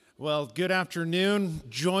Well, good afternoon.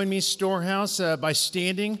 Join me, Storehouse, by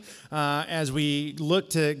standing as we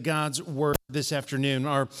look to God's Word this afternoon.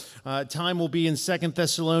 Our time will be in 2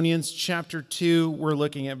 Thessalonians chapter 2. We're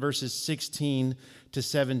looking at verses 16 to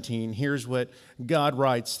 17. Here's what God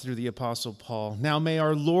writes through the Apostle Paul. Now may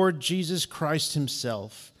our Lord Jesus Christ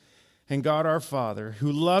himself and God our Father,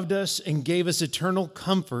 who loved us and gave us eternal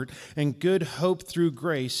comfort and good hope through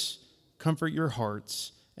grace, comfort your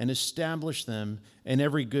hearts and establish them in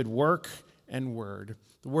every good work and word.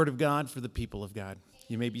 The word of God for the people of God.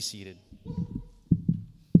 You may be seated.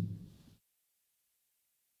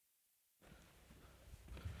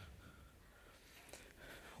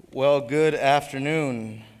 Well, good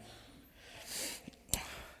afternoon.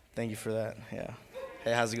 Thank you for that. Yeah.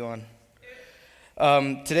 Hey, how's it going?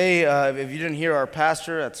 Today, if you didn't hear our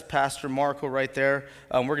pastor, that's Pastor Marco right there.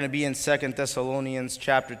 We're going to be in 2 Thessalonians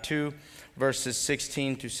chapter 2. Verses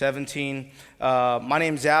 16 to 17. My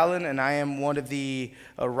name's Alan, and I am one of the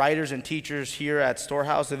writers and teachers here at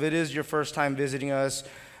Storehouse. If it is your first time visiting us,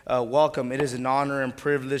 welcome. It is an honor and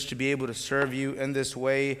privilege to be able to serve you in this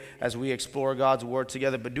way as we explore God's Word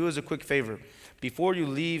together. But do us a quick favor. Before you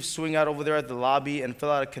leave, swing out over there at the lobby and fill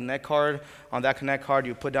out a Connect card. On that Connect card,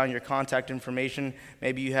 you put down your contact information.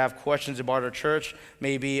 Maybe you have questions about our church.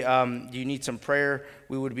 Maybe you need some prayer.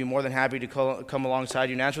 We would be more than happy to come alongside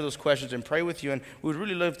you and answer those questions and pray with you. And we would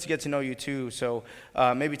really love to get to know you too. So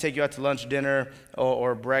maybe take you out to lunch, dinner,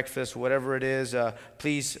 or breakfast, whatever it is.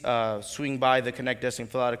 Please swing by the Connect desk and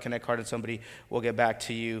fill out a Connect card, and somebody will get back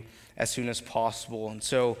to you as soon as possible. And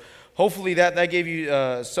so hopefully that gave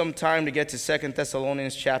you some time to get to 2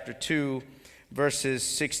 Thessalonians chapter 2, verses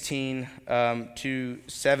 16 to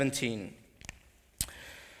 17.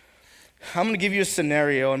 I'm going to give you a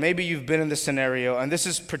scenario, and maybe you've been in this scenario, and this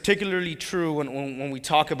is particularly true when we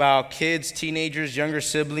talk about kids, teenagers, younger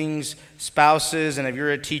siblings, spouses, and if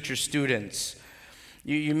you're a teacher, students.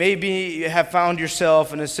 You maybe have found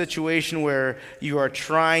yourself in a situation where you are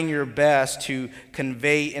trying your best to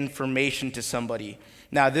convey information to somebody.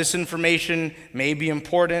 Now, this information may be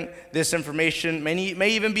important. This information may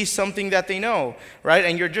even be something that they know, right?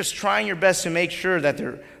 And you're just trying your best to make sure that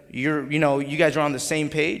you guys are on the same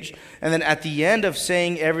page. And then at the end of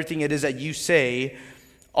saying everything it is that you say,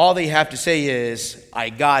 all they have to say is, I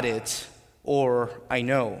got it, or I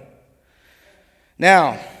know.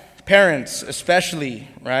 Now, parents especially,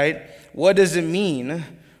 right? What does it mean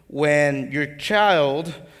when your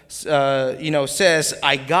child, says,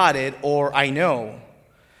 I got it, or I know?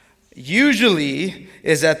 Usually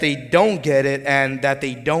is that they don't get it and that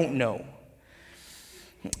they don't know.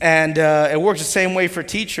 And it works the same way for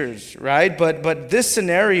teachers, right? But this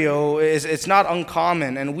scenario it's not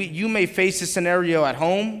uncommon, and you may face this scenario at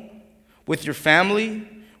home, with your family,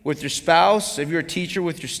 with your spouse, if you're a teacher,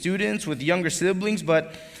 with your students, with younger siblings.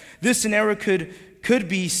 But this scenario could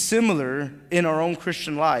be similar in our own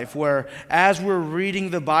Christian life, where as we're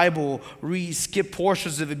reading the Bible, we skip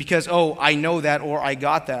portions of it because, I know that, or I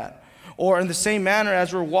got that. Or in the same manner,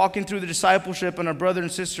 as we're walking through the discipleship and our brother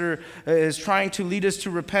and sister is trying to lead us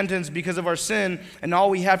to repentance because of our sin, and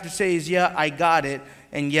all we have to say is, yeah, I got it,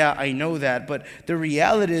 and yeah, I know that. But the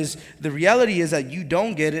reality is that you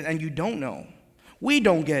don't get it and you don't know. We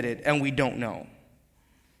don't get it and we don't know.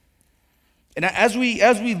 And as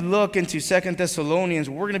we look into 2 Thessalonians,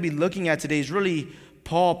 what we're going to be looking at today is really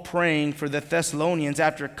Paul praying for the Thessalonians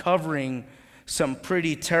after covering some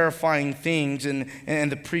pretty terrifying things in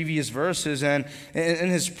the previous verses. And in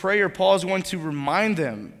his prayer, Paul is going to remind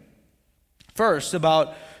them first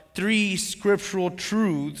about 3 scriptural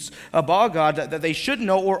truths about God that they should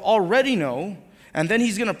know or already know. And then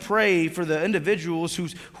he's going to pray for the individuals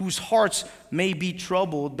whose hearts may be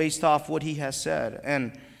troubled based off what he has said.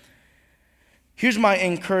 And here's my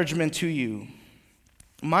encouragement to you.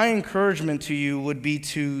 My encouragement to you would be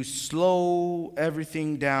to slow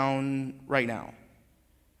everything down right now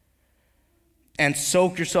and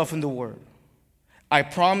soak yourself in the Word. I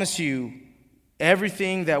promise you,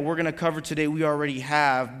 everything that we're going to cover today, we already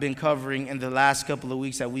have been covering in the last couple of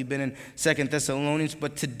weeks that we've been in 2 Thessalonians.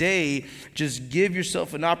 But today, just give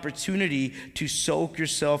yourself an opportunity to soak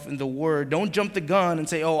yourself in the Word. Don't jump the gun and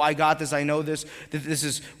say, I got this, I know this, this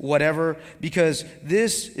is whatever. Because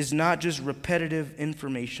this is not just repetitive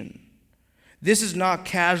information. This is not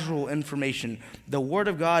casual information. The Word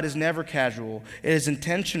of God is never casual. It is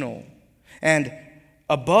intentional. And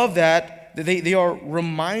above that, they are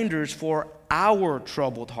reminders for our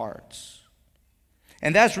troubled hearts.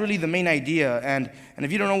 And that's really the main idea. And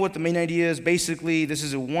if you don't know what the main idea is, basically this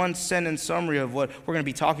is a one-sentence summary of what we're going to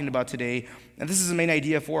be talking about today. And this is the main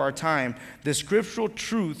idea for our time. The scriptural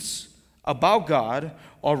truths about God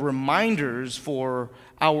are reminders for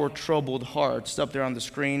our troubled hearts. It's up there on the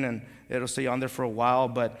screen, and it'll stay on there for a while,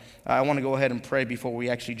 but I want to go ahead and pray before we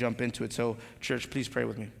actually jump into it. So, church, please pray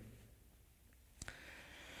with me.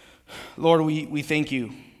 Lord, we thank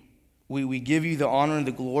you. We give you the honor and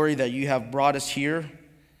the glory that you have brought us here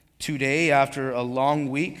today after a long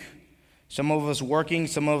week. Some of us working,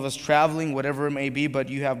 some of us traveling, whatever it may be, but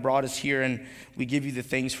you have brought us here, and we give you the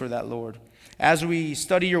thanks for that, Lord. As we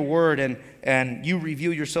study your word and you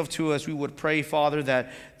reveal yourself to us, we would pray, Father,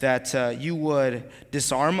 that you would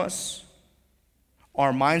disarm us,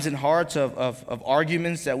 our minds and hearts of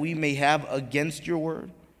arguments that we may have against your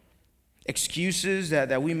word, excuses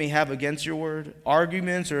that we may have against your word,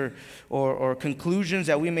 arguments or conclusions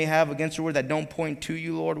that we may have against your word that don't point to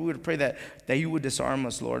you, Lord. We would pray that you would disarm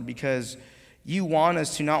us, Lord, because you want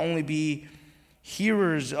us to not only be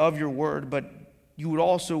hearers of your word, but you would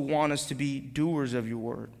also want us to be doers of your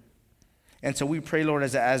word. And so we pray, Lord,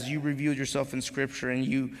 as you reveal yourself in Scripture and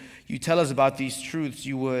you tell us about these truths,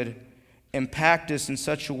 you would impact us in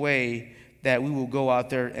such a way that we will go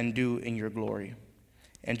out there and do in your glory.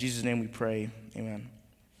 In Jesus' name we pray, amen.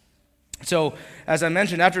 So, as I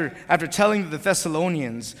mentioned, after telling the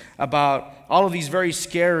Thessalonians about all of these very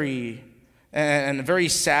scary and very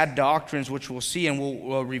sad doctrines, which we'll see and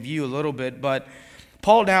we'll review a little bit, but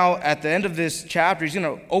Paul now, at the end of this chapter, he's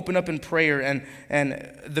going to open up in prayer,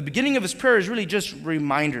 and the beginning of his prayer is really just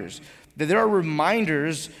reminders. That there are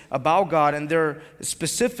reminders about God, and there are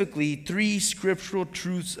specifically 3 scriptural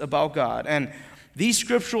truths about God. And these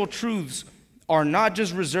scriptural truths are not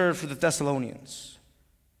just reserved for the Thessalonians.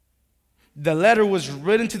 The letter was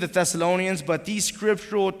written to the Thessalonians, but these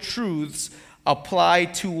scriptural truths apply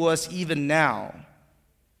to us even now.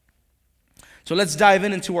 So let's dive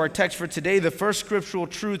into our text for today. The first scriptural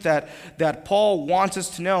truth that Paul wants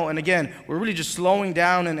us to know, and again, we're really just slowing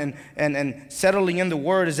down and settling in the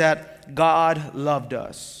word, is that God loved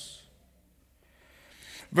us.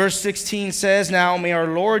 Verse 16 says, "Now may our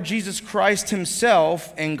Lord Jesus Christ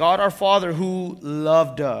himself and God our Father who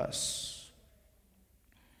loved us."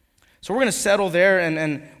 So we're going to settle there,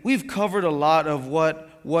 and we've covered a lot of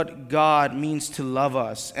what God means to love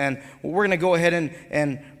us. And we're going to go ahead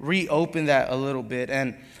and reopen that a little bit.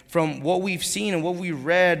 And from what we've seen and what we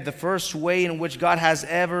read, the first way in which God has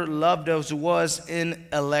ever loved us was in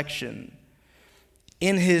election.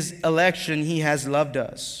 In his election, he has loved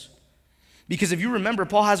us. Because if you remember,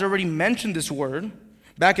 Paul has already mentioned this word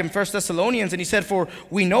back in 1 Thessalonians, and he said, "For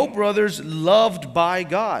we know, brothers, loved by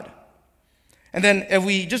God." And then if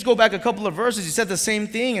we just go back a couple of verses, he said the same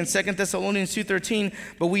thing in 2 Thessalonians 2:13,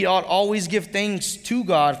 "But we ought always give thanks to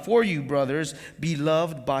God for you, brothers,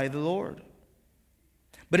 beloved by the Lord."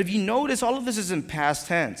 But if you notice, all of this is in past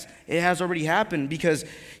tense. It has already happened, because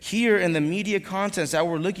here in the media contents that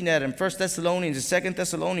we're looking at in 1 Thessalonians and 2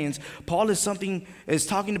 Thessalonians, Paul is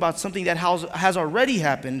talking about something that has already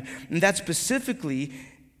happened, and that's specifically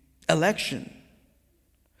election.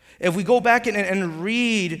 If we go back and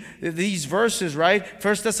read these verses, right?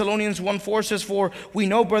 1 Thessalonians 1:4 says, "For we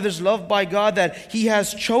know, brothers, loved by God, that he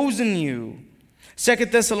has chosen you."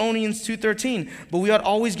 2 Thessalonians 2:13, "But we ought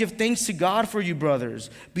always give thanks to God for you,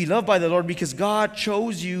 brothers, beloved by the Lord, because God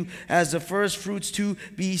chose you as the first fruits to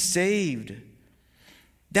be saved."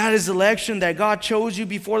 That is election, that God chose you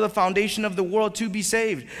before the foundation of the world to be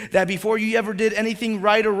saved. That before you ever did anything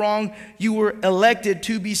right or wrong, you were elected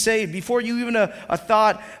to be saved. Before you even a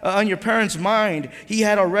thought on your parents' mind, he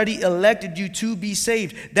had already elected you to be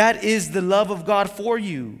saved. That is the love of God for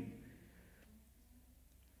you.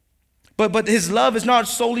 But his love is not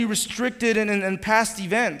solely restricted in past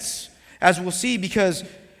events, as we'll see, because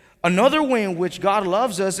another way in which God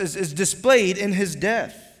loves us is displayed in his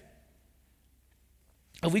death.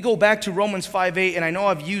 If we go back to Romans 5:8, and I know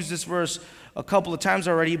I've used this verse a couple of times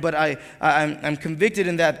already, but I'm convicted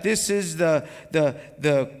in that this is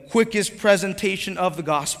the quickest presentation of the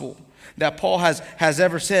gospel that Paul has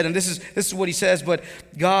ever said. And this is what he says: "But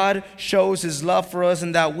God shows his love for us,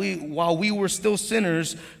 and that while we were still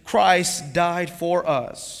sinners, Christ died for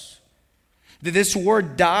us." This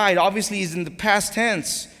word "died" obviously is in the past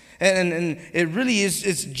tense, and it really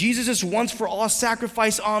is Jesus' once for all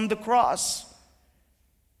sacrifice on the cross.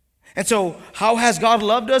 And so, how has God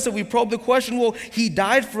loved us? If we probe the question, well, he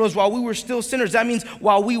died for us while we were still sinners. That means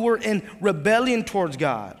while we were in rebellion towards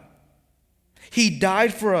God. He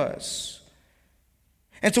died for us.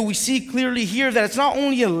 And so we see clearly here that it's not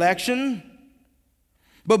only election,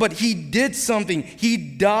 but he did something. He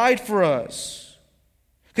died for us.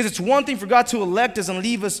 Because it's one thing for God to elect us and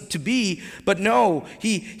leave us to be, but no,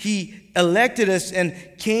 he elected us and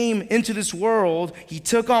came into this world. He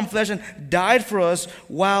took on flesh and died for us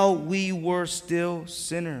while we were still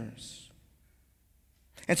sinners.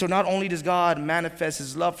 And so not only does God manifest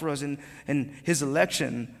his love for us in his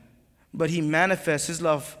election, but he manifests his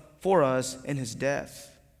love for us in his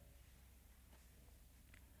death.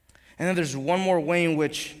 And then there's one more way in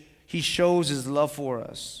which he shows his love for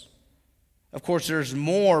us. Of course, there's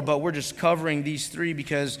more, but we're just covering these three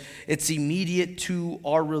because it's immediate to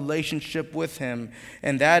our relationship with him.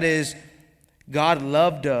 And that is, God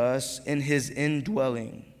loved us in his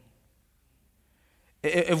indwelling.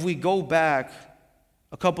 If we go back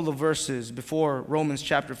a couple of verses before Romans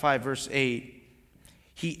chapter 5, verse 8,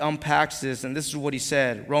 he unpacks this, and this is what he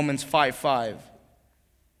said, Romans 5:5.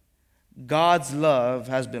 God's love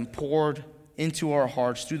has been poured into our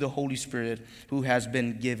hearts through the Holy Spirit who has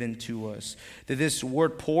been given to us. This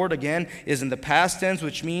word poured, again, is in the past tense,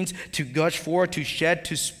 which means to gush forth, to shed,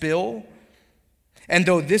 to spill. And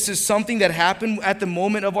though this is something that happened at the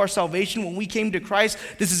moment of our salvation when we came to Christ,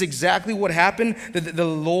 this is exactly what happened. The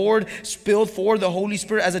Lord spilled forth the Holy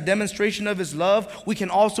Spirit as a demonstration of his love. We can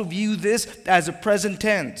also view this as a present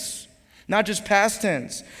tense, not just past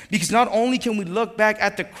tense. Because not only can we look back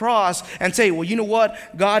at the cross and say, well, you know what?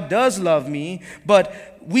 God does love me, but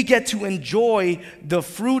we get to enjoy the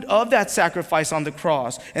fruit of that sacrifice on the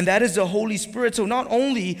cross, and that is the Holy Spirit. So not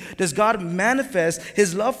only does God manifest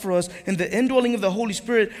his love for us in the indwelling of the Holy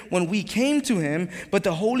Spirit when we came to him, but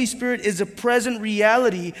the Holy Spirit is a present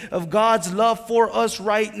reality of God's love for us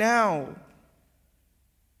right now.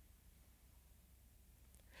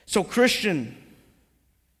 So Christian,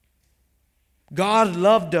 God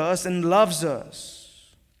loved us and loves us.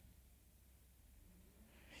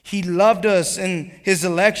 He loved us in his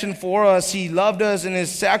election for us. He loved us in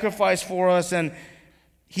his sacrifice for us. And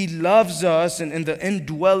he loves us in the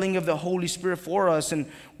indwelling of the Holy Spirit for us.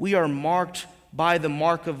 And we are marked by the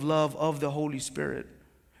mark of love of the Holy Spirit.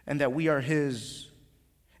 And that we are his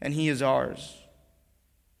and he is ours.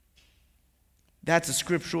 That's a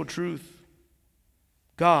scriptural truth.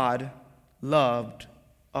 God loved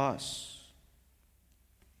us.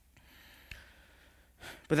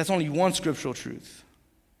 But that's only one scriptural truth.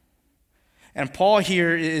 And Paul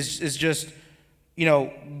here is just,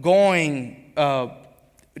 going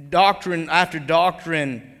doctrine after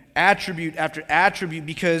doctrine, attribute after attribute,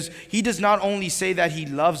 because he does not only say that he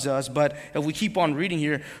loves us, but if we keep on reading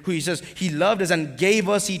here, he says he loved us and gave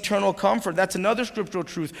us eternal comfort. That's another scriptural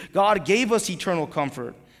truth. God gave us eternal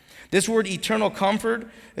comfort. This word eternal comfort,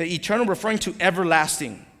 eternal referring to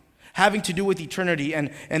everlasting, having to do with eternity.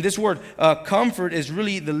 And this word comfort is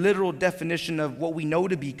really the literal definition of what we know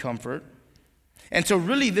to be comfort. And so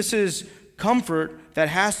really this is comfort that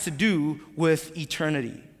has to do with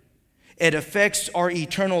eternity. It affects our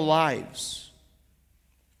eternal lives.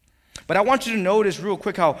 But I want you to notice real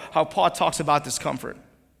quick how Paul talks about this comfort.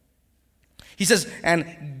 He says,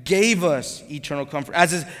 and gave us eternal comfort,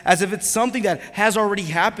 as if it's something that has already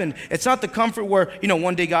happened. It's not the comfort where,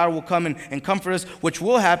 one day God will come and comfort us, which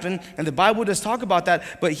will happen, and the Bible does talk about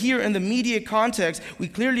that. But here in the immediate context, we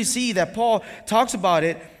clearly see that Paul talks about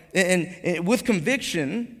it and with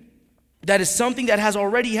conviction that is something that has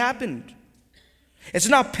already happened. It's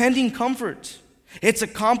not pending comfort. It's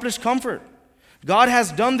accomplished comfort. God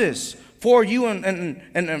has done this for you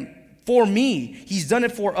and for me. He's done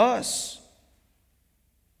it for us.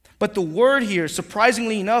 But the word here,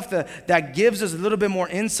 surprisingly enough, that gives us a little bit more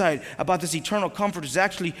insight about this eternal comfort is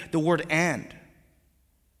actually the word and.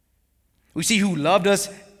 We see who loved us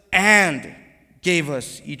and gave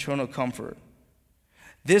us eternal comfort.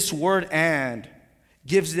 This word and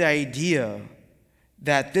gives the idea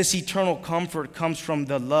that this eternal comfort comes from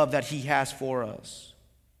the love that he has for us.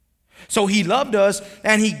 So he loved us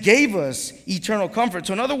and he gave us eternal comfort.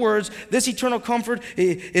 So in other words, this eternal comfort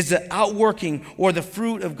is the outworking or the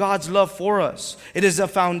fruit of God's love for us. It is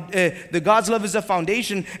God's love is a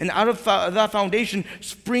foundation, and out of that foundation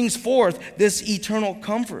springs forth this eternal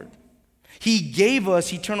comfort. He gave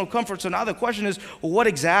us eternal comfort. So now the question is, well, what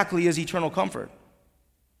exactly is eternal comfort?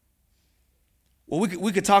 Well,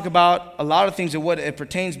 we could talk about a lot of things of what it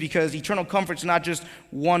pertains, because eternal comfort is not just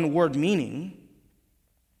one word meaning.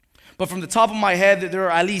 But from the top of my head, there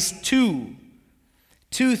are at least two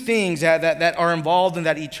things that are involved in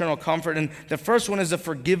that eternal comfort. And the first one is the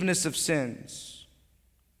forgiveness of sins.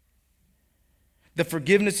 The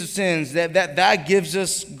forgiveness of sins, that gives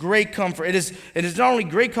us great comfort. It is not only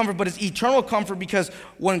great comfort, but it's eternal comfort, because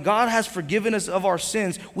when God has forgiven us of our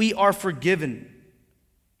sins, we are forgiven.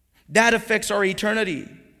 That affects our eternity.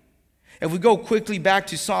 If we go quickly back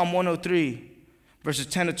to Psalm 103, verses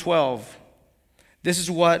 10 to 12, this is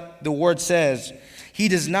what the word says. He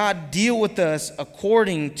does not deal with us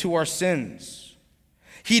according to our sins.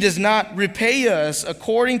 He does not repay us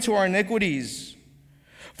according to our iniquities.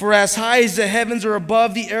 For as high as the heavens are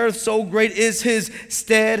above the earth, so great is his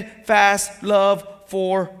steadfast love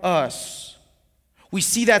for us. We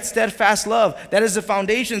see that steadfast love. That is the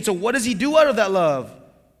foundation. So what does he do out of that love?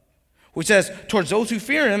 Which says, towards those who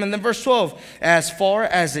fear him. And then verse 12, as far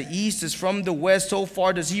as the east is from the west, so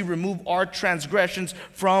far does he remove our transgressions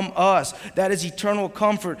from us. That is eternal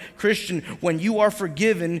comfort. Christian, when you are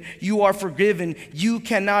forgiven, you are forgiven. You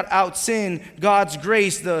cannot out-sin God's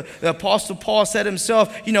grace. The Apostle Paul said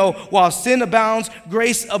himself, while sin abounds,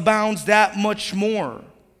 grace abounds that much more.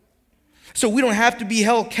 So we don't have to be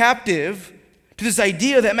held captive to this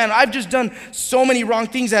idea that, man, I've just done so many wrong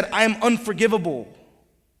things that I'm unforgivable.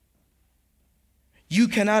 You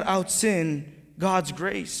cannot out-sin God's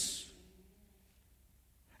grace.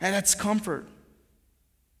 And that's comfort.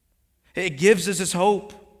 It gives us this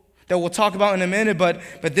hope that we'll talk about in a minute, but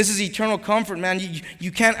this is eternal comfort, man. You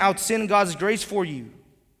can't out-sin God's grace for you.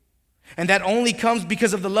 And that only comes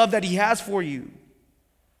because of the love that he has for you.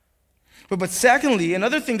 But secondly,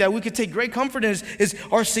 another thing that we could take great comfort in is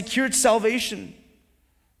our secured salvation.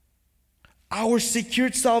 Our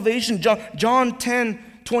secured salvation. John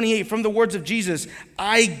 10:28, from the words of Jesus,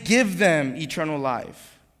 I give them eternal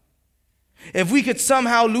life. If we could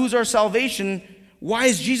somehow lose our salvation, why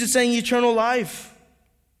is Jesus saying eternal life?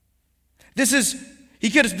 He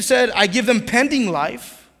could have said, I give them pending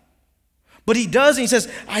life. But he does, and he says,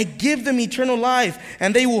 I give them eternal life,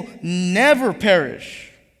 and they will never perish.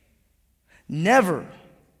 Never.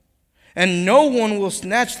 And no one will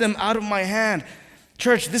snatch them out of my hand.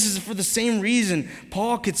 Church, this is for the same reason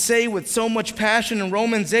Paul could say with so much passion in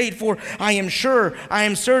Romans 8, for I am sure, I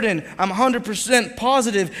am certain, I'm 100%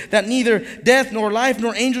 positive that neither death, nor life,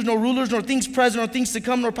 nor angels, nor rulers, nor things present, nor things to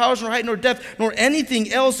come, nor powers, nor height, nor depth, nor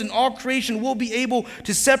anything else in all creation will be able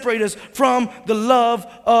to separate us from the love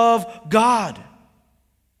of God.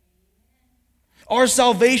 Our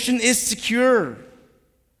salvation is secure.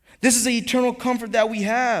 This is the eternal comfort that we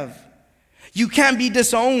have. You can't be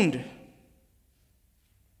disowned.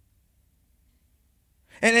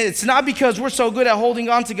 And it's not because we're so good at holding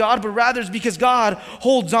on to God, but rather it's because God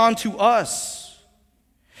holds on to us.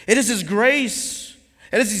 It is his grace.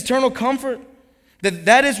 It is his eternal comfort.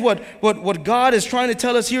 That is what God is trying to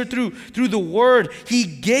tell us here through the word. He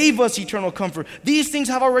gave us eternal comfort. These things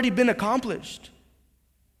have already been accomplished.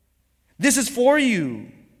 This is for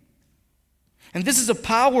you. And this is the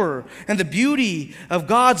power and the beauty of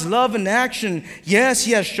God's love in action. Yes,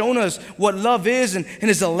 he has shown us what love is in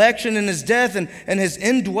his election and his death and his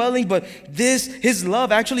indwelling, but his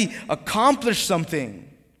love actually accomplished something.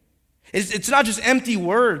 It's not just empty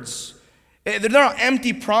words. They're not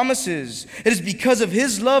empty promises. It is because of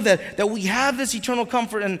his love that we have this eternal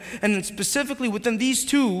comfort. And specifically within these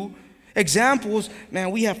two examples,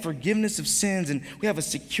 man, we have forgiveness of sins and we have a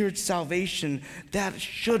secured salvation that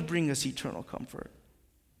should bring us eternal comfort,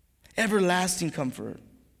 everlasting comfort,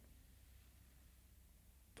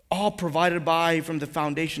 all provided from the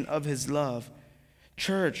foundation of his love.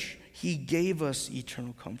 Church, he gave us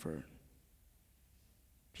eternal comfort.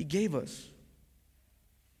 He gave us.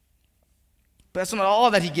 But that's not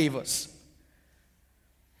all that he gave us.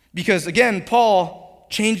 Because again, Paul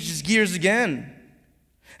changed his gears again.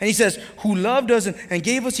 And he says, who loved us and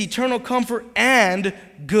gave us eternal comfort and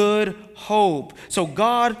good hope. So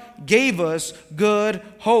God gave us good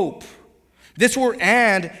hope. This word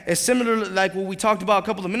and is similar like what we talked about a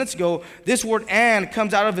couple of minutes ago. This word and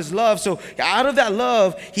comes out of his love. So out of that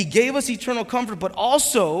love, he gave us eternal comfort, but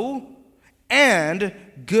also and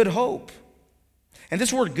good hope. And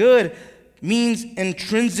this word good means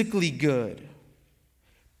intrinsically good,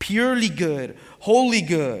 purely good, wholly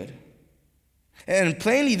good. And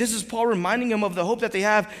plainly, this is Paul reminding them of the hope that they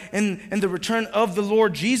have in the return of the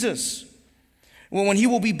Lord Jesus. When he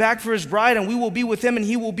will be back for his bride and we will be with him and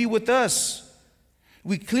he will be with us.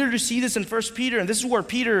 We clearly see this in 1 Peter. And this is where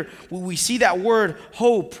we see that word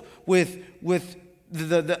hope with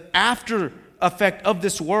the after effect of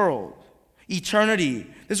this world. Eternity.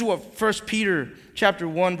 This is what 1 Peter chapter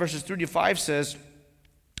 1 verses 3-5 says.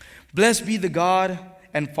 Blessed be the God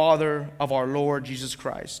and Father of our Lord Jesus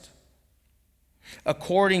Christ.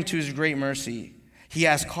 According to his great mercy, he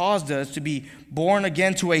has caused us to be born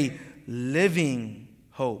again to a living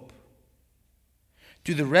hope,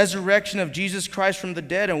 to the resurrection of Jesus Christ from the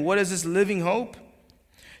dead. And what is this living hope?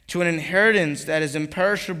 To an inheritance that is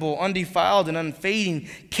imperishable, undefiled, and unfading,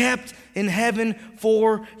 kept in heaven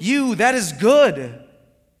for you. That is good.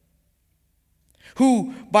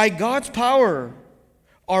 Who, by God's power,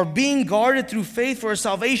 are being guarded through faith for a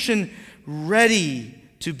salvation ready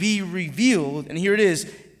to be revealed, and here it is,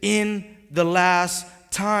 in the last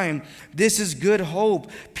time. This is good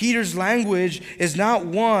hope. Peter's language is not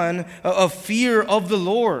one of fear of the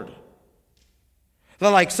Lord,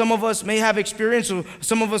 like some of us may have experienced, or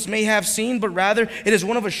some of us may have seen, but rather it is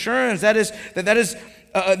one of assurance. There is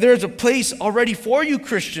a place already for you,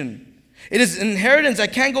 Christian. It is inheritance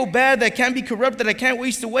that can't go bad, that can't be corrupted, that can't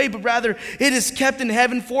waste away, but rather it is kept in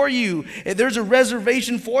heaven for you. There's a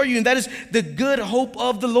reservation for you, and that is the good hope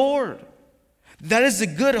of the Lord. That is the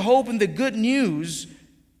good hope and the good news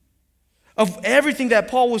of everything that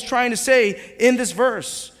Paul was trying to say in this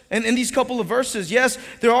verse. And in these couple of verses, yes,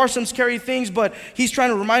 there are some scary things, but he's trying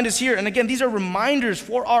to remind us here. And again, these are reminders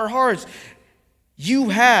for our hearts. You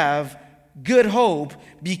have good hope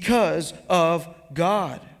because of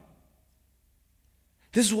God.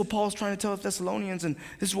 This is what Paul's trying to tell the Thessalonians, and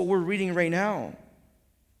this is what we're reading right now.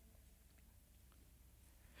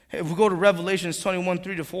 If we go to Revelation 21,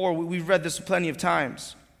 3-4, we've read this plenty of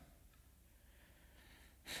times.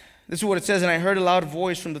 This is what it says, and I heard a loud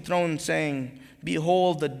voice from the throne saying,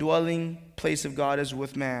 behold, the dwelling place of God is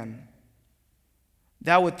with man.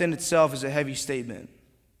 That within itself is a heavy statement.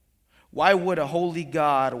 Why would a holy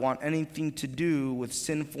God want anything to do with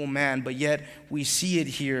sinful man? But yet we see it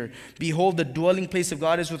here. Behold, the dwelling place of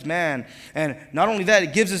God is with man. And not only that,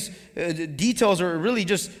 it gives us details, or really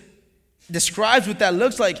just describes what that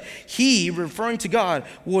looks like. He, referring to God,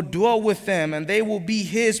 will dwell with them, and they will be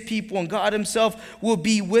his people, and God himself will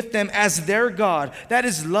be with them as their God. That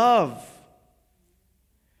is love.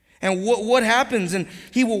 And what happens? And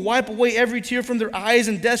he will wipe away every tear from their eyes,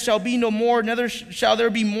 and death shall be no more. Neither shall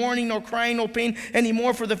there be mourning, nor crying, nor pain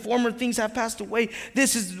anymore, for the former things have passed away.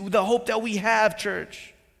 This is the hope that we have,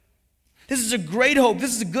 church. This is a great hope.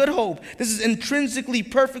 This is a good hope. This is intrinsically,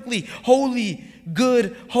 perfectly, holy,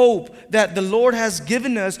 good hope that the Lord has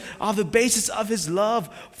given us on the basis of his love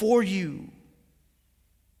for you.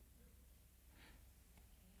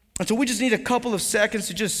 And so we just need a couple of seconds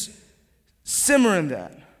to just simmer in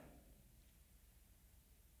that.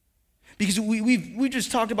 Because we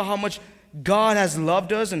just talked about how much God has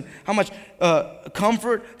loved us and how much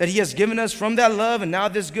comfort that he has given us from that love, and now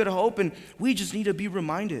this good hope, and we just need to be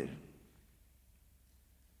reminded.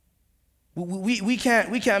 We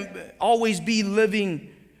can't always be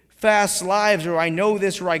living fast lives, or I know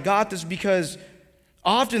this, or I got this, because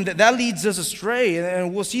often that leads us astray,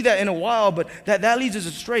 and we'll see that in a while, but that leads us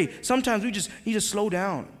astray. Sometimes we just need to slow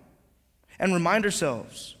down and remind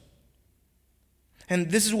ourselves. And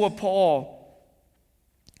this is what Paul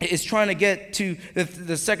is trying to get to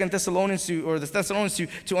the Second Thessalonians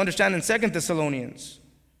to understand in Second Thessalonians.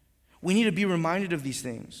 We need to be reminded of these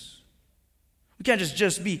things. We can't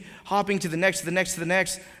just be hopping to the next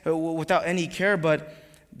without any care, but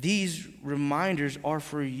these reminders are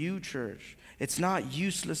for you, church. It's not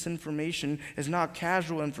useless information. It's not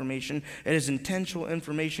casual information. It is intentional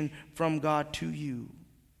information from God to you.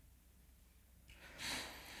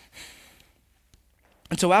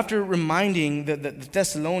 And so after reminding the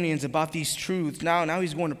Thessalonians about these truths, now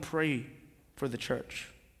he's going to pray for the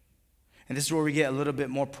church. And this is where we get a little bit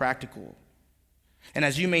more practical. And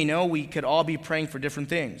as you may know, we could all be praying for different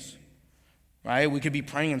things, right? We could be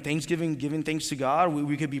praying in thanksgiving, giving thanks to God.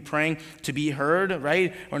 We could be praying to be heard,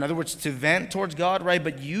 right? Or in other words, to vent towards God, right?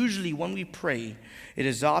 But usually when we pray, it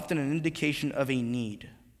is often an indication of a need.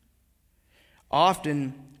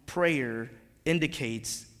 Often prayer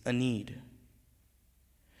indicates a need.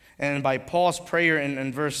 And by Paul's prayer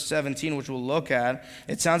in verse 17, which we'll look at,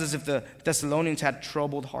 it sounds as if the Thessalonians had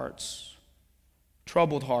troubled hearts.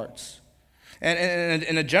 Troubled hearts. And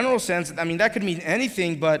in a general sense, I mean, that could mean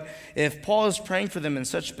anything, but if Paul is praying for them in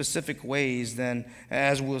such specific ways, then,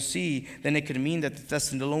 as we'll see, then it could mean that the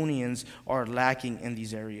Thessalonians are lacking in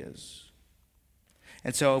these areas.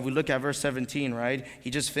 And so if we look at verse 17, right, he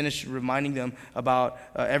just finished reminding them about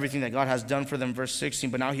everything that God has done for them, verse 16,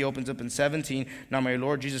 but now he opens up in 17, now may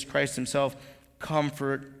Lord Jesus Christ himself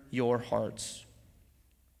comfort your hearts.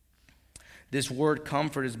 This word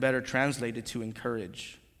comfort is better translated to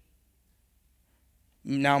encourage.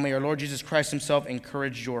 Now may our Lord Jesus Christ himself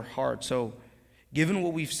encourage your heart. So given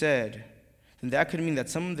what we've said, then that could mean that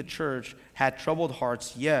some of the church had troubled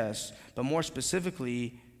hearts, yes, but more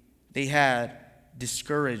specifically, they had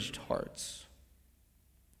discouraged hearts.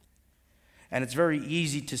 And it's very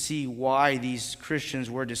easy to see why these Christians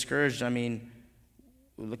were discouraged. I mean,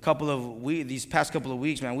 these past couple of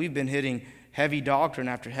weeks, man, we've been hitting heavy doctrine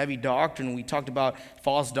after heavy doctrine. We talked about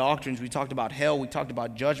false doctrines. We talked about hell. We talked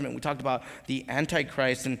about judgment. We talked about the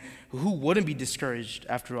Antichrist. And who wouldn't be discouraged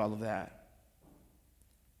after all of that?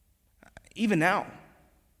 Even now,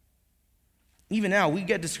 we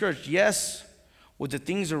get discouraged. Yes, with the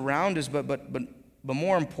things around us, but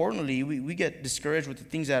more importantly, we get discouraged with the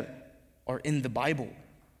things that are in the Bible.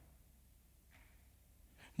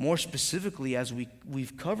 More specifically, as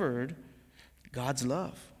we've covered, God's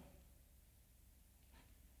love.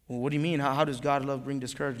 Well, what do you mean? How does God's love bring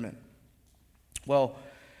discouragement? Well,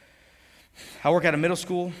 I work at a middle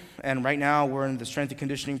school, and right now we're in the strength and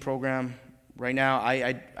conditioning program. Right now,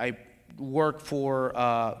 I work for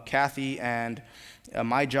Kathy, and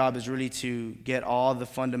my job is really to get all the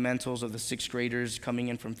fundamentals of the sixth graders coming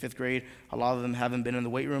in from fifth grade. A lot of them haven't been in the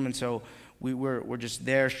weight room, and so we're just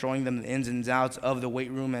there showing them the ins and outs of the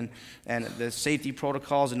weight room and the safety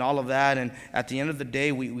protocols and all of that. And at the end of the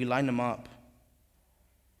day, we line them up.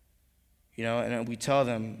 And we tell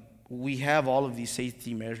them, we have all of these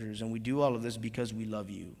safety measures, and we do all of this because we love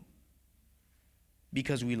you.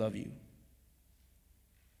 Because we love you.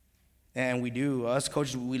 And we do. Us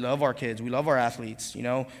coaches, we love our kids. We love our athletes.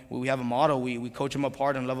 We have a motto. We coach them up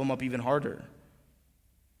hard and love them up even harder.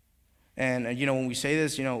 And when we say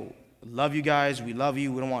this, love you guys. We love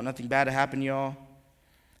you. We don't want nothing bad to happen to y'all.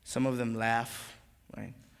 Some of them laugh,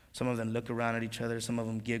 right? Some of them look around at each other. Some of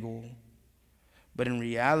them giggle. But in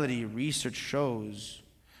reality, research shows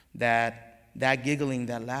that giggling,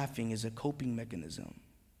 that laughing is a coping mechanism.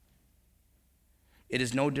 It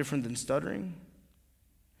is no different than stuttering.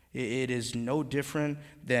 It is no different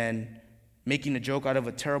than making a joke out of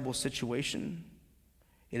a terrible situation.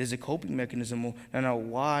 It is a coping mechanism. Now,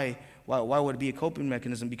 why would it be a coping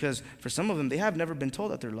mechanism? Because for some of them, they have never been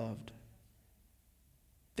told that they're loved.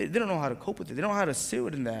 They don't know how to cope with it. They don't know how to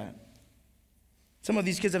sit in that. Some of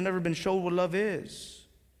these kids have never been shown what love is.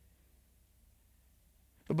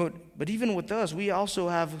 But even with us, we also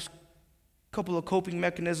have a couple of coping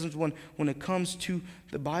mechanisms when it comes to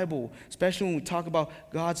the Bible, especially when we talk about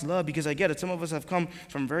God's love, because I get it. Some of us have come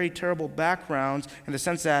from very terrible backgrounds in the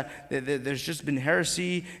sense that there's just been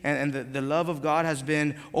heresy, and the love of God has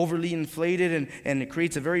been overly inflated, and it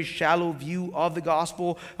creates a very shallow view of the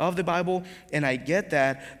gospel, of the Bible, and I get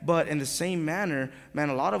that. But in the same manner, man,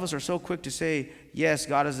 a lot of us are so quick to say, yes,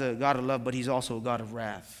 God is a God of love, but he's also a God of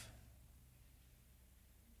wrath.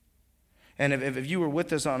 And if you were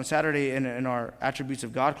with us on Saturday in our Attributes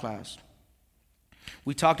of God class,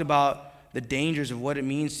 we talked about the dangers of what it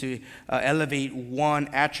means to elevate one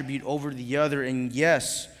attribute over the other. And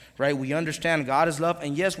yes, right, we understand God is love.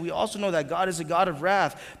 And yes, we also know that God is a God of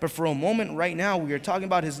wrath. But for a moment right now, we are talking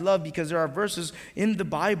about his love because there are verses in the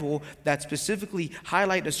Bible that specifically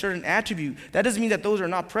highlight a certain attribute. That doesn't mean that those are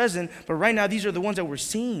not present, but right now these are the ones that we're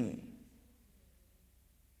seeing.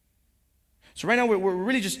 So right now we're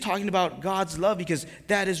really just talking about God's love because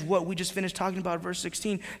that is what we just finished talking about, verse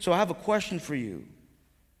 16. So I have a question for you.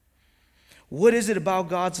 What is it about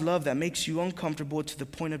God's love that makes you uncomfortable to the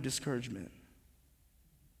point of discouragement?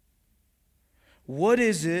 What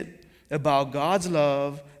is it about God's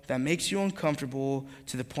love that makes you uncomfortable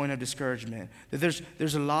to the point of discouragement? There's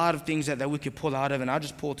a lot of things that we could pull out of, and I'll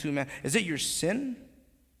just pull two, man. Is it your sin?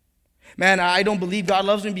 Man, I don't believe God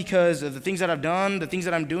loves me because of the things that I've done, the things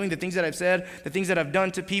that I'm doing, the things that I've said, the things that I've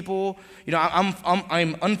done to people.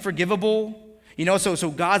 I'm unforgivable.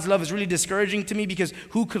 So God's love is really discouraging to me because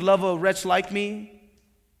who could love a wretch like me?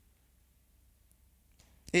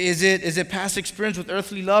 Is it past experience with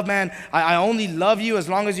earthly love? Man, I only love you as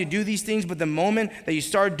long as you do these things, but the moment that you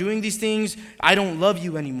start doing these things, I don't love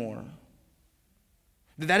you anymore.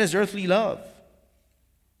 That is earthly love.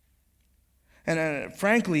 And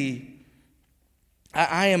frankly,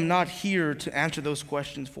 I am not here to answer those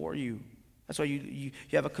questions for you. That's why you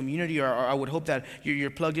have a community, or I would hope that you're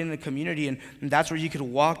plugged in a community, and that's where you could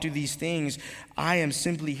walk through these things. I am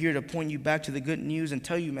simply here to point you back to the good news and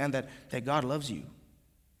tell you, man, that God loves you.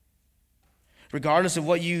 Regardless of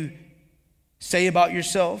what you say about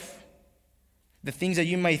yourself, the things that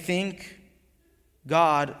you may think,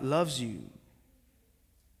 God loves you.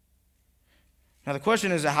 Now the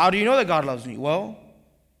question is, how do you know that God loves me? Well,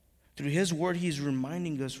 through his word, he's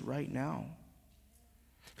reminding us right now.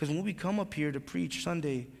 Because when we come up here to preach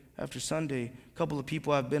Sunday after Sunday, a couple of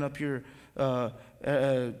people have been up here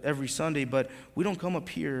every Sunday, but we don't come up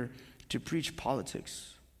here to preach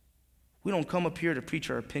politics. We don't come up here to preach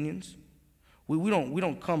our opinions. We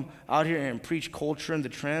don't come out here and preach culture and the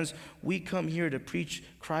trends. We come here to preach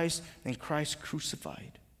Christ and Christ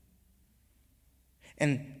crucified.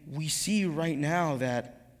 And we see right now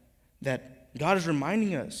that God is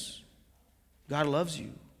reminding us, God loves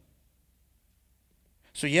you.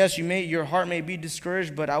 So yes, your heart may be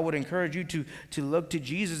discouraged, but I would encourage you to look to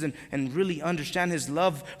Jesus and really understand his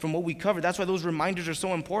love from what we covered. That's why those reminders are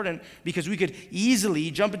so important, because we could easily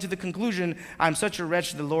jump into the conclusion, I'm such a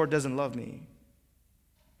wretch, the Lord doesn't love me.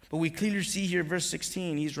 But we clearly see here, verse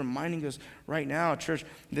 16, he's reminding us right now, church,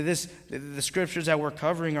 that the scriptures that we're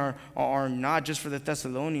covering are not just for the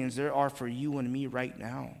Thessalonians. They are for you and me right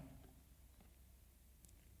now.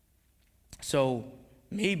 So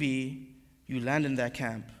maybe you land in that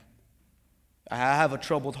camp. I have a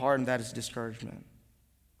troubled heart, and that is discouragement.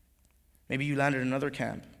 Maybe you land in another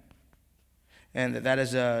camp. And that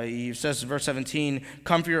is, he says in verse 17,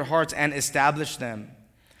 comfort your hearts and establish them.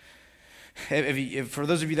 If for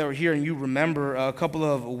those of you that were here and you remember, a couple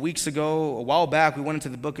of weeks ago, a while back, we went into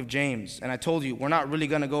the book of James. And I told you, we're not really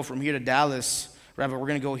going to go from here to Dallas, right? But we're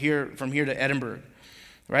going to go from here to Edinburgh,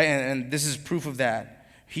 right? And this is proof of that.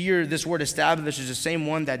 Here, this word establish is the same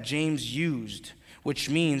one that James used, which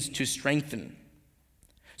means to strengthen.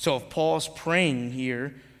 So if Paul's praying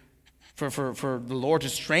here for the Lord to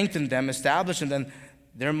strengthen them, establish them, then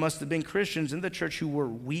there must have been Christians in the church who were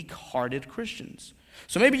weak-hearted Christians.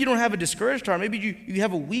 So maybe you don't have a discouraged heart. Maybe you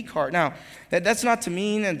have a weak heart. Now, that's not to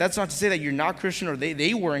mean, and that's not to say that you're not Christian or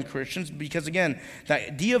they weren't Christians, because again, the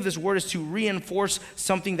idea of this word is to reinforce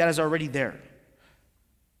something that is already there,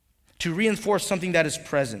 to reinforce something that is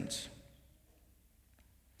present.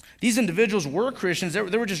 These individuals were Christians. They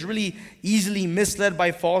were just really easily misled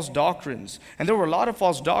by false doctrines. And there were a lot of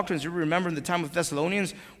false doctrines. You remember in the time of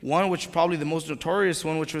Thessalonians, one which is probably the most notorious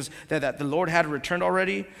one, which was that the Lord had returned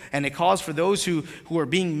already. And it caused for those who are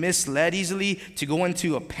being misled easily to go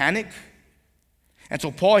into a panic. And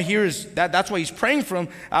so Paul here that's why he's praying for them.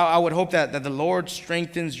 I would hope that the Lord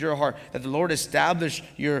strengthens your heart, that the Lord establish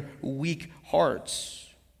your weak hearts.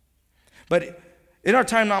 But in our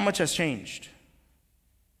time, not much has changed.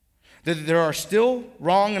 There are still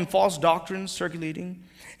wrong and false doctrines circulating,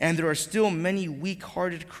 and there are still many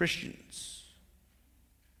weak-hearted Christians.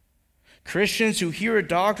 Christians who hear a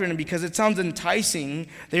doctrine, and because it sounds enticing,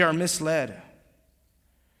 they are misled.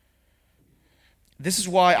 This is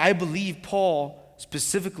why I believe Paul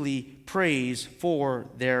specifically prays for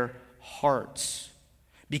their hearts,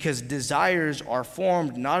 because desires are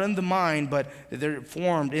formed not in the mind, but they're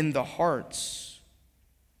formed in the hearts.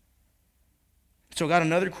 So I got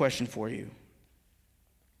another question for you.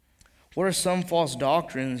 What are some false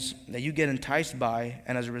doctrines that you get enticed by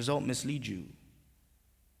and as a result mislead you?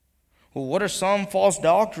 Well, what are some false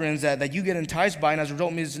doctrines that you get enticed by and as a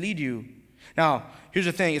result mislead you? Now, here's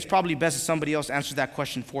the thing. It's probably best if somebody else answers that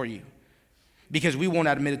question for you, because we won't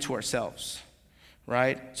admit it to ourselves,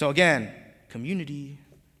 right? So again, community,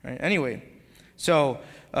 right? Anyway, so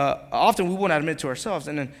often we won't admit to ourselves,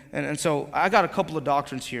 and so I got a couple of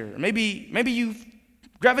doctrines here. Maybe you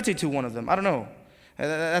gravitate to one of them. I don't know.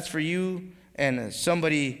 That's for you and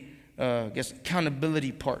somebody, I guess,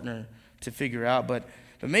 accountability partner to figure out. But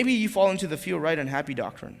maybe you fall into the feel right and happy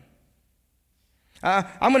doctrine.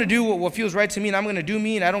 I'm going to do what feels right to me, and I'm going to do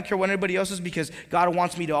me, and I don't care what anybody else is, because God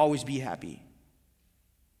wants me to always be happy.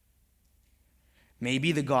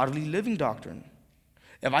 Maybe the godly living doctrine.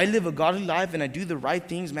 If I live a godly life and I do the right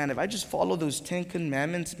things, man, if I just follow those 10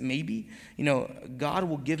 commandments, maybe, God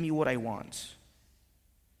will give me what I want.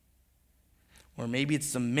 Or maybe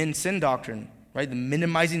it's the min-sin doctrine, right? The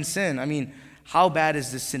minimizing sin. I mean, how bad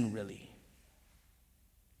is this sin really?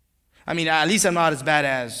 I mean, at least I'm not as bad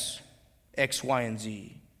as X, Y, and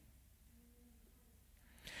Z.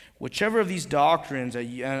 Whichever of these doctrines,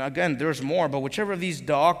 and again, there's more, but whichever of these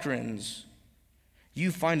doctrines you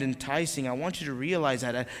find enticing, I want you to realize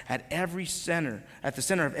that at the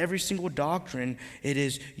center of every single doctrine, it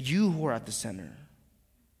is you who are at the center.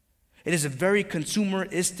 It is a very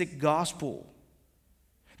consumeristic gospel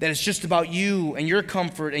that it's just about you and your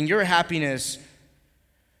comfort and your happiness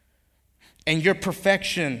and your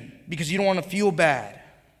perfection, because you don't want to feel bad.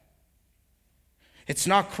 It's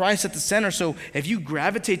not Christ at the center. So if you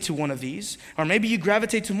gravitate to one of these, or maybe you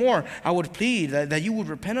gravitate to more, I would plead that you would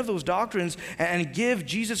repent of those doctrines and give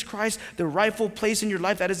Jesus Christ the rightful place in your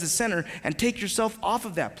life that is the center, and take yourself off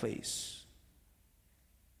of that place.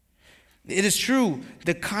 It is true,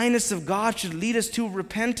 the kindness of God should lead us to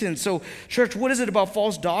repentance. So, church, what is it about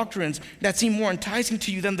false doctrines that seem more enticing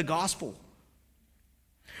to you than the gospel?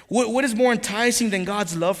 What is more enticing than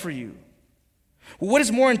God's love for you? What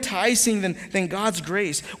is more enticing than God's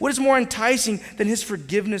grace? What is more enticing than His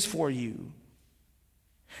forgiveness for you?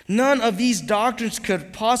 None of these doctrines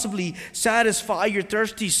could possibly satisfy your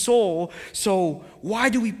thirsty soul, so why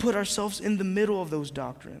do we put ourselves in the middle of those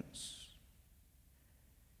doctrines?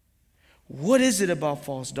 What is it about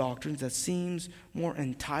false doctrines that seems more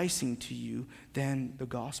enticing to you than the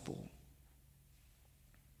gospel?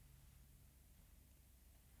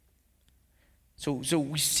 So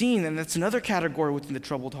we've seen, and that's another category within the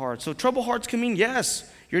troubled heart. So troubled hearts can mean, yes,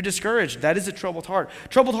 you're discouraged. That is a troubled heart.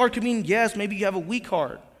 Troubled heart can mean, yes, maybe you have a weak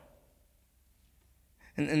heart.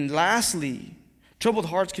 And lastly, troubled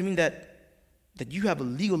hearts can mean that you have a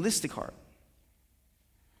legalistic heart.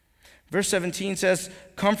 Verse 17 says,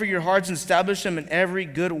 comfort your hearts and establish them in every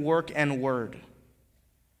good work and word.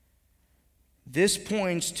 This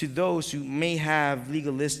points to those who may have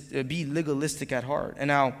be legalistic at heart. And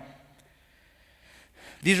now,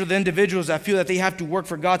 these are the individuals that feel that they have to work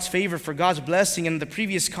for God's favor, for God's blessing, in the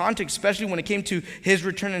previous context, especially when it came to his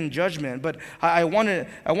return and judgment. But I want you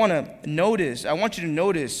to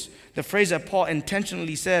notice the phrase that Paul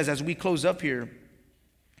intentionally says as we close up here.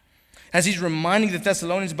 As he's reminding the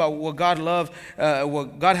Thessalonians about what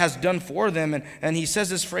God has done for them. And he says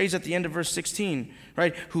this phrase at the end of verse 16,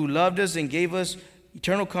 right? Who loved us and gave us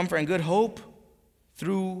eternal comfort and good hope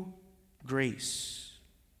through grace.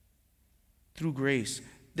 Through grace.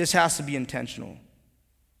 This has to be intentional.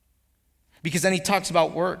 Because then he talks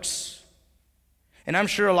about works. And I'm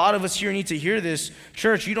sure a lot of us here need to hear this.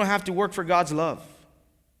 Church, you don't have to work for God's love.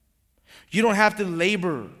 You don't have to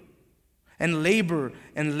labor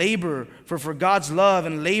for God's love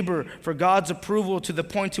and labor for God's approval to the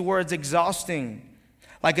point to where it's exhausting,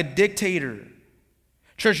 like a dictator.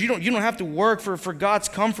 Church, you don't have to work for God's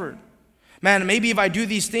comfort. Man, maybe if I do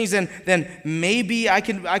these things, then maybe I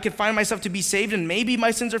can find myself to be saved and maybe my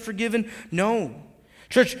sins are forgiven. No.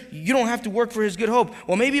 Church, you don't have to work for his good hope.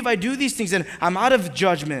 Well, maybe if I do these things, then I'm out of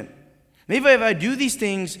judgment. Maybe if I do these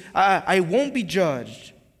things, I won't be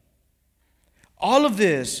judged. All of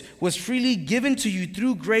this was freely given to you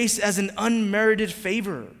through grace as an unmerited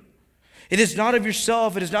favor. It is not of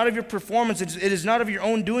yourself. It is not of your performance. It is not of your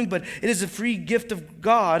own doing, but it is a free gift of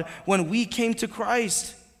God when we came to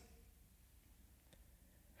Christ.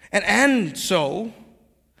 And so,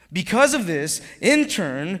 because of this, in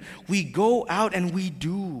turn, we go out and we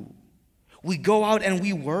do. We go out and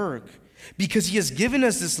we work. Because he has given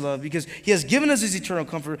us this love, because he has given us his eternal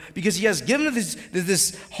comfort, because he has given us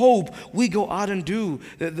this hope, we go out and do.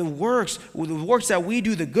 The works that we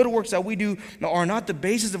do, the good works that we do are not the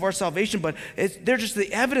basis of our salvation, but they're just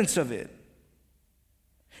the evidence of it.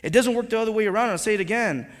 It doesn't work the other way around. I'll say it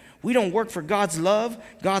again. We don't work for God's love,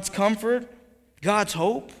 God's comfort, God's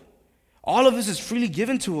hope. All of this is freely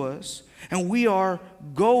given to us. And we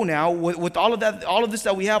go now with all of that, all of this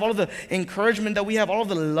that we have, all of the encouragement that we have, all of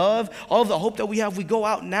the love, all of the hope that we have, we go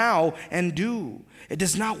out now and do. It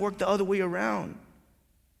does not work the other way around.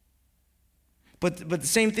 But the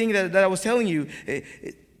same thing that I was telling you,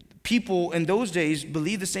 people in those days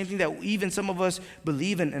believe the same thing that even some of us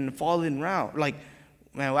believe in and fall in route. Like,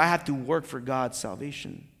 man, I have to work for God's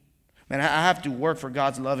salvation. Man, I have to work for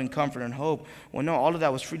God's love and comfort and hope. Well, no, all of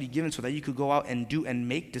that was freely given so that you could go out and do and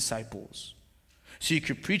make disciples. So you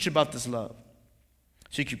could preach about this love.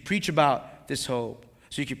 So you could preach about this hope.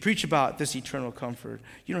 So you could preach about this eternal comfort.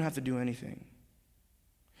 You don't have to do anything.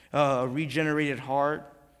 A regenerated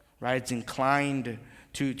heart, right? It's inclined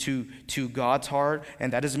to God's heart.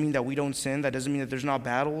 And that doesn't mean that we don't sin. That doesn't mean that there's not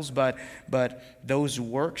battles. But those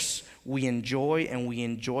works we enjoy, and we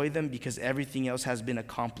enjoy them because everything else has been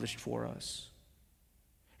accomplished for us.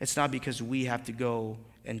 It's not because we have to go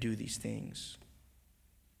and do these things.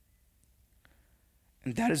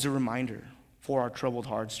 And that is a reminder for our troubled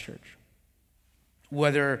hearts, church.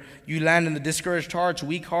 Whether you land in the discouraged hearts,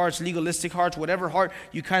 weak hearts, legalistic hearts, whatever heart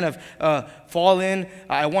you kind of fall in,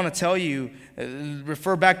 I want to tell you,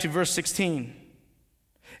 refer back to verse 16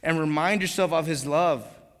 and remind yourself of his love.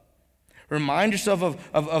 Remind yourself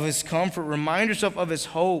of his comfort. Remind yourself of his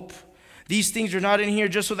hope. These things are not in here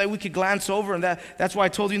just so that we could glance over, and that's why I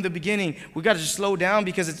told you in the beginning, we got to just slow down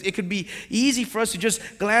because it could be easy for us to just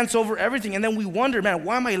glance over everything, and then we wonder, man,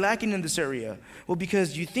 why am I lacking in this area? Well,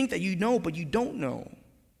 because you think that you know, but you don't know.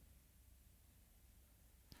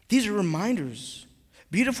 These are reminders,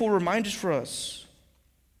 beautiful reminders for us.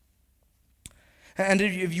 And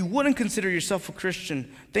if you wouldn't consider yourself a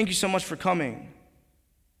Christian, thank you so much for coming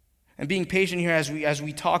and being patient here as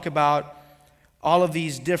we talk about all of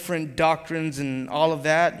these different doctrines and all of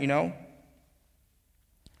that, you know.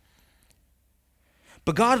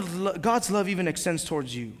 But God's love even extends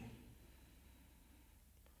towards you.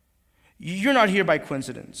 You're not here by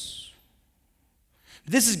coincidence.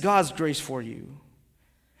 This is God's grace for you.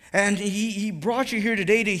 And he brought you here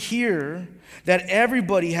today to hear that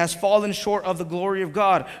everybody has fallen short of the glory of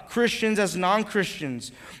God, Christians as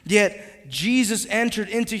non-Christians. Yet Jesus entered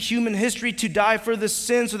into human history to die for the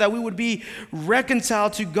sin so that we would be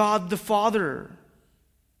reconciled to God the Father.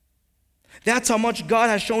 That's how much God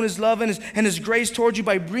has shown his love and his grace towards you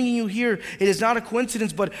by bringing you here. It is not a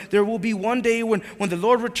coincidence, but there will be one day when the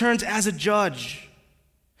Lord returns as a judge.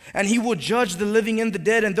 And he will judge the living and the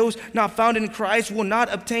dead, and those not found in Christ will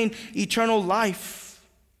not obtain eternal life.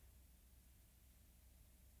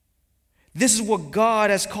 This is what God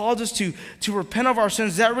has called us to repent of our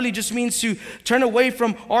sins. That really just means to turn away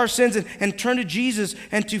from our sins and turn to Jesus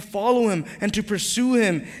and to follow him and to pursue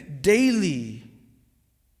him daily.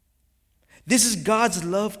 This is God's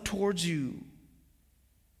love towards you.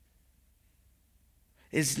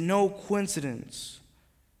 It's no coincidence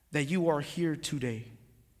that you are here today.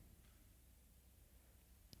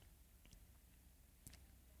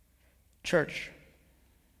 Church,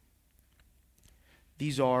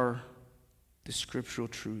 these are the scriptural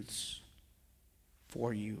truths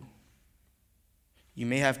for you. You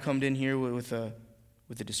may have come in here with a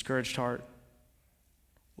discouraged heart,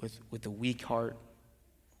 with a weak heart,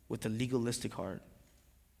 with a legalistic heart.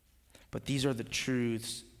 But these are the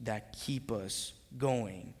truths that keep us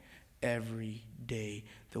going every day.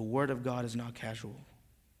 The Word of God is not casual.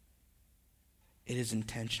 It is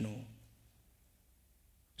intentional.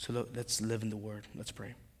 So let's live in the Word. Let's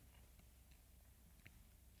pray.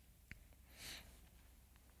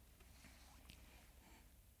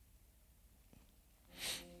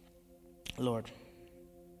 Lord,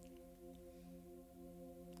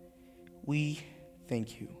 we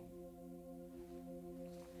thank you.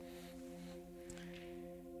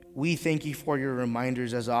 We thank you for your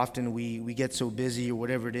reminders. As often we get so busy or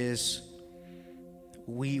whatever it is,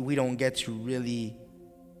 we don't get to really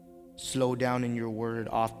slow down in your word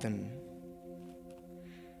often.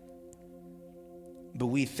 But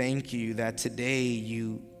we thank you that today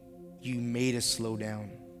you made us slow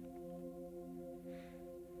down.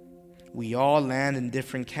 We all land in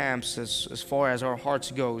different camps as far as our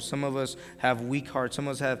hearts go. Some of us have weak hearts. Some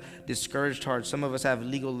of us have discouraged hearts. Some of us have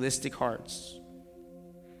legalistic hearts.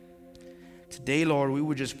 Today, Lord, we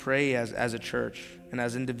would just pray as a church and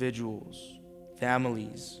as individuals,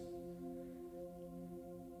 families,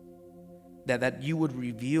 that you would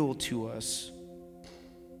reveal to us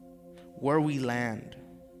where we land.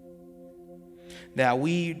 That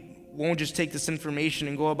we won't just take this information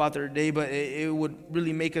and go about their day, but it would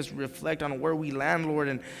really make us reflect on where we land,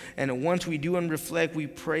 Lord. And once we do and reflect, we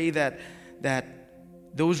pray that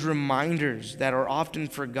those reminders that are often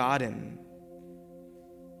forgotten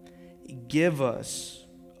give us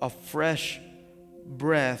a fresh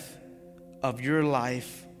breath of your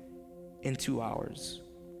life into ours.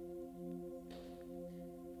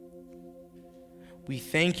 We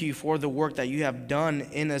thank you for the work that you have done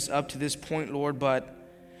in us up to this point, Lord, but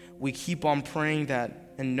we keep on praying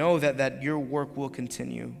that and know that your work will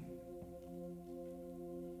continue.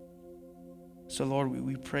 So, Lord,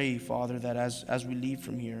 we pray, Father, that as we leave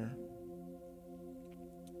from here,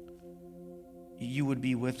 you would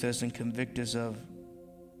be with us and convict us of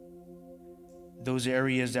those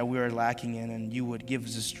areas that we are lacking in, and you would give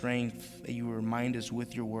us the strength that you remind us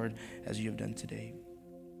with your word as you have done today.